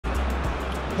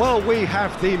Well, we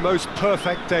have the most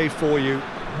perfect day for you.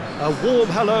 A warm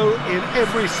hello in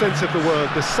every sense of the word.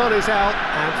 The sun is out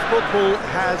and football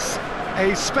has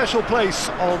a special place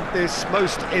on this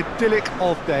most idyllic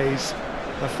of days.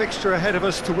 A fixture ahead of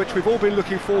us to which we've all been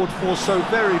looking forward for so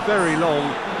very, very long,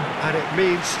 and it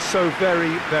means so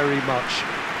very, very much.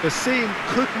 The scene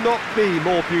could not be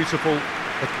more beautiful.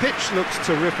 The pitch looks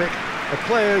terrific. The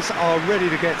players are ready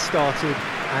to get started,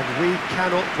 and we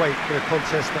cannot wait for the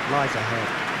contest that lies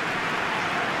ahead.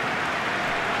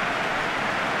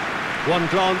 One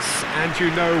glance and you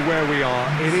know where we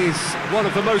are. It is one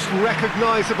of the most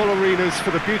recognisable arenas for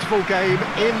the beautiful game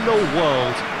in the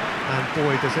world. And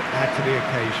boy, does it add to the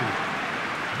occasion.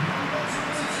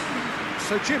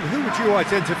 So Jim, who would you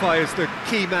identify as the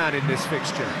key man in this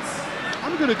fixture?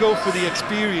 I'm going to go for the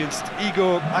experienced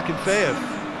Igor Akinfeev.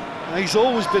 He's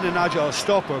always been an agile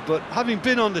stopper, but having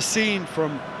been on the scene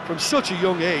from such a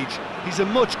young age, he's a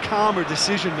much calmer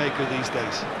decision maker these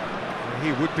days.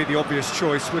 He would be the obvious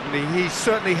choice, wouldn't he? He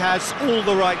certainly has all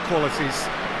the right qualities.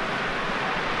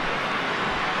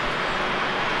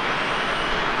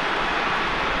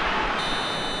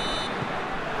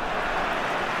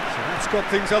 So that's got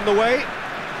things underway.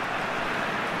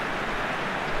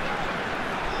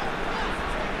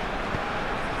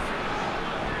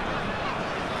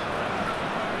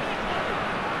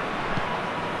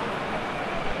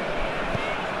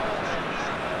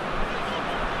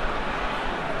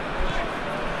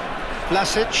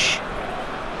 Vlasic.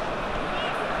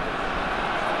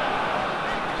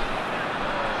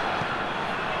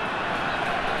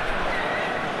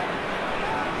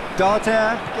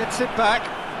 Darder gets it back.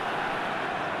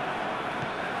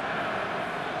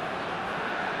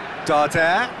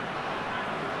 Darder.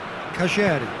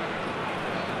 Kajeri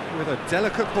with a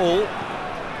delicate ball.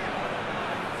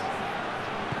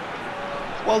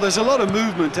 Well, there's a lot of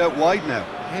movement out wide now.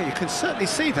 Yeah, you can certainly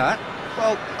see that.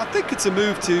 Well, I think it's a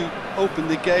move to open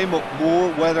the game up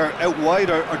more, whether out wide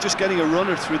or just getting a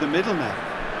runner through the middle now.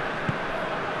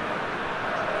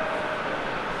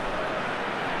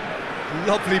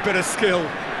 Lovely bit of skill.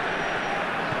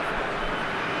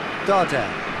 Darder.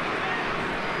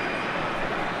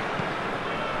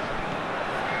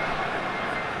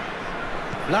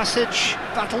 Vlasic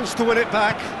battles to win it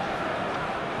back.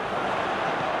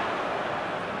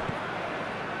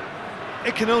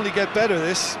 It can only get better,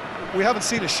 this. We haven't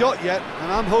seen a shot yet,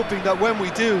 and I'm hoping that when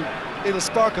we do, it'll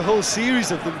spark a whole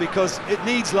series of them, because it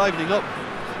needs livening up.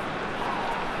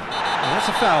 And that's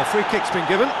a foul. Free kick's been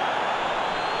given.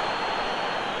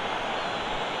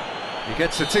 He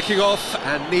gets the ticking off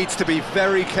and needs to be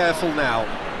very careful now.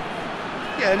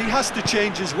 Yeah, and he has to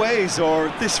change his ways, or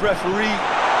this referee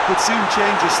could soon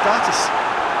change his status.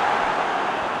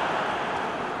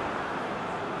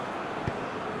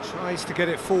 Tries to get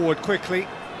it forward quickly.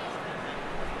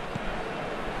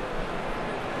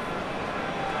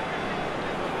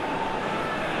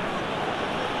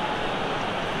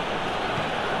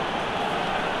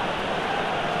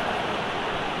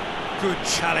 Good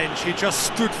challenge, he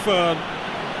just stood firm.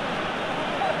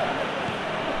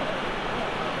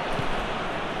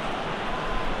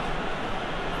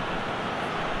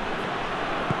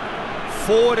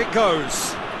 Forward it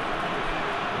goes.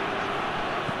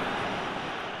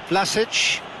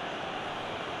 Vlasic.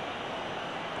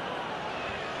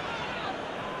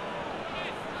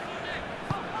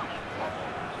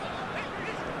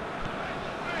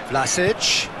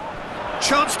 Vlasic.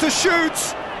 Chance to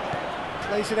shoot!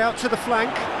 Plays it out to the flank.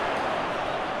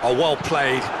 Oh, well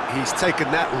played. He's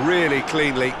taken that really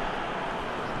cleanly.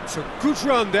 It's a good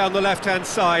run down the left-hand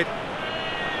side.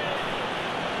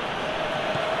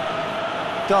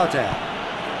 Darder.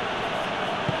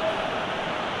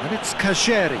 And it's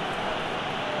Kajeri.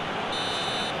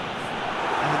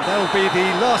 And that'll be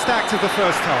the last act of the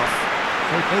first half.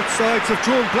 So both sides have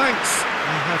drawn blanks.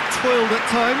 They have toiled at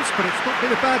times, but it's not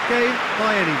been a bad game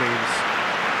by any means.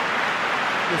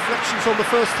 Reflections on the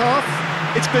first half?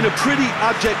 It's been a pretty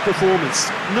abject performance.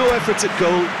 No efforts at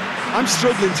goal. I'm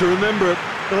struggling to remember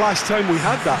the last time we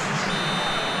had that.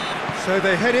 So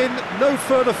they head in no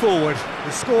further forward.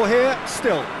 The score here,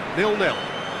 still 0-0.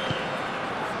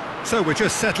 So we're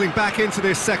just settling back into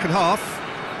this second half.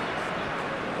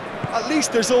 At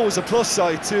least there's always a plus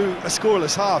side to a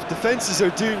scoreless half. Defences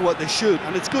are doing what they should,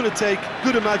 and it's going to take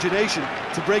good imagination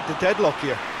to break the deadlock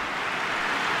here.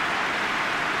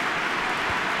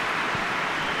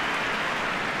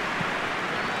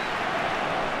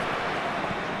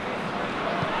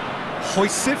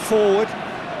 Hoists it forward.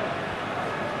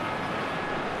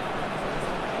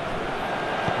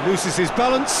 Loses his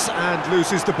balance and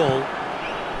loses the ball.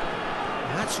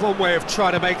 That's one way of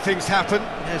trying to make things happen.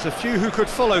 There's a few who could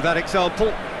follow that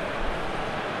example.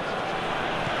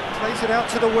 Plays it out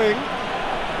to the wing.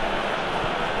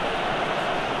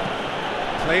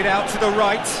 Played out to the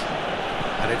right.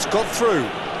 And it's got through.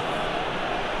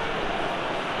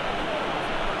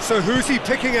 So who's he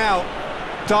picking out?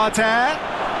 Dardin.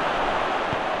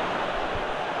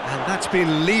 And that's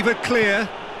been levered clear.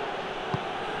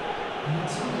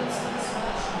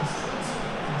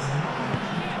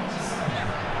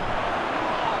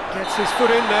 Gets his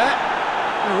foot in there.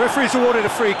 The referee's awarded a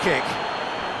free kick.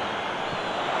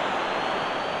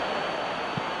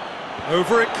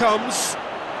 Over it comes.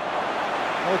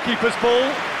 Goalkeeper's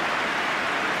ball.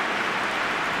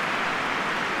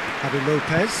 Javi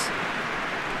Lopez.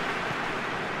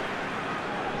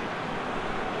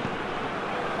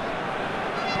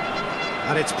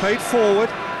 And it's played forward.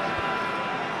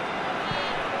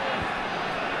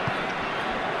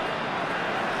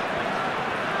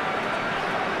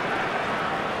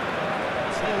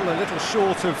 Still a little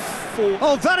short of four.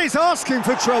 Oh, that is asking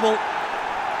for trouble.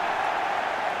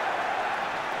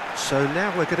 So now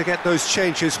we're going to get those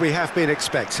changes we have been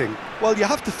expecting. Well, you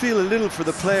have to feel a little for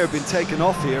the player being taken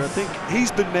off here. I think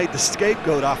he's been made the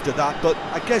scapegoat after that, but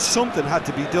I guess something had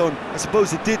to be done. I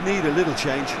suppose it did need a little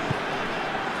change.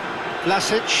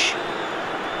 Vlasic.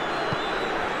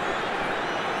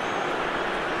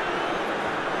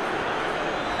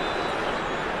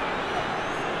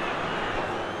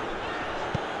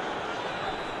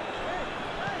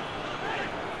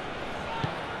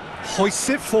 Hoists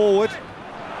it forward.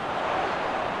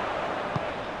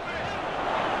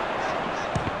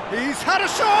 He's had a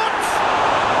shot!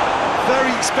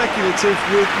 Very speculative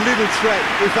with little threat,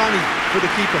 if any, for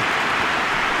the keeper.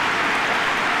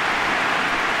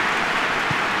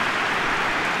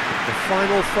 The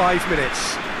final 5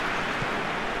 minutes.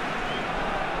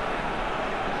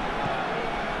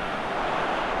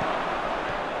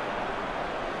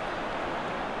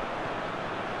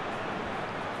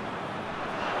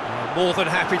 More than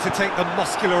happy to take the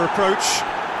muscular approach.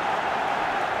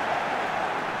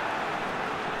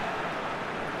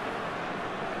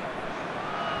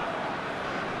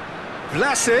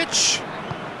 Vlasic.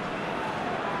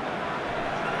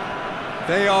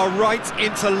 They are right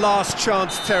into last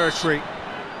chance territory.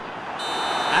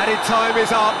 Added time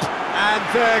is up, and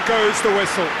there goes the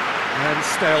whistle. And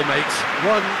stalemate.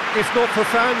 One, if not for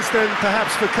fans, then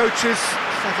perhaps for coaches,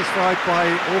 satisfied by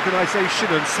organisation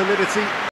and solidity.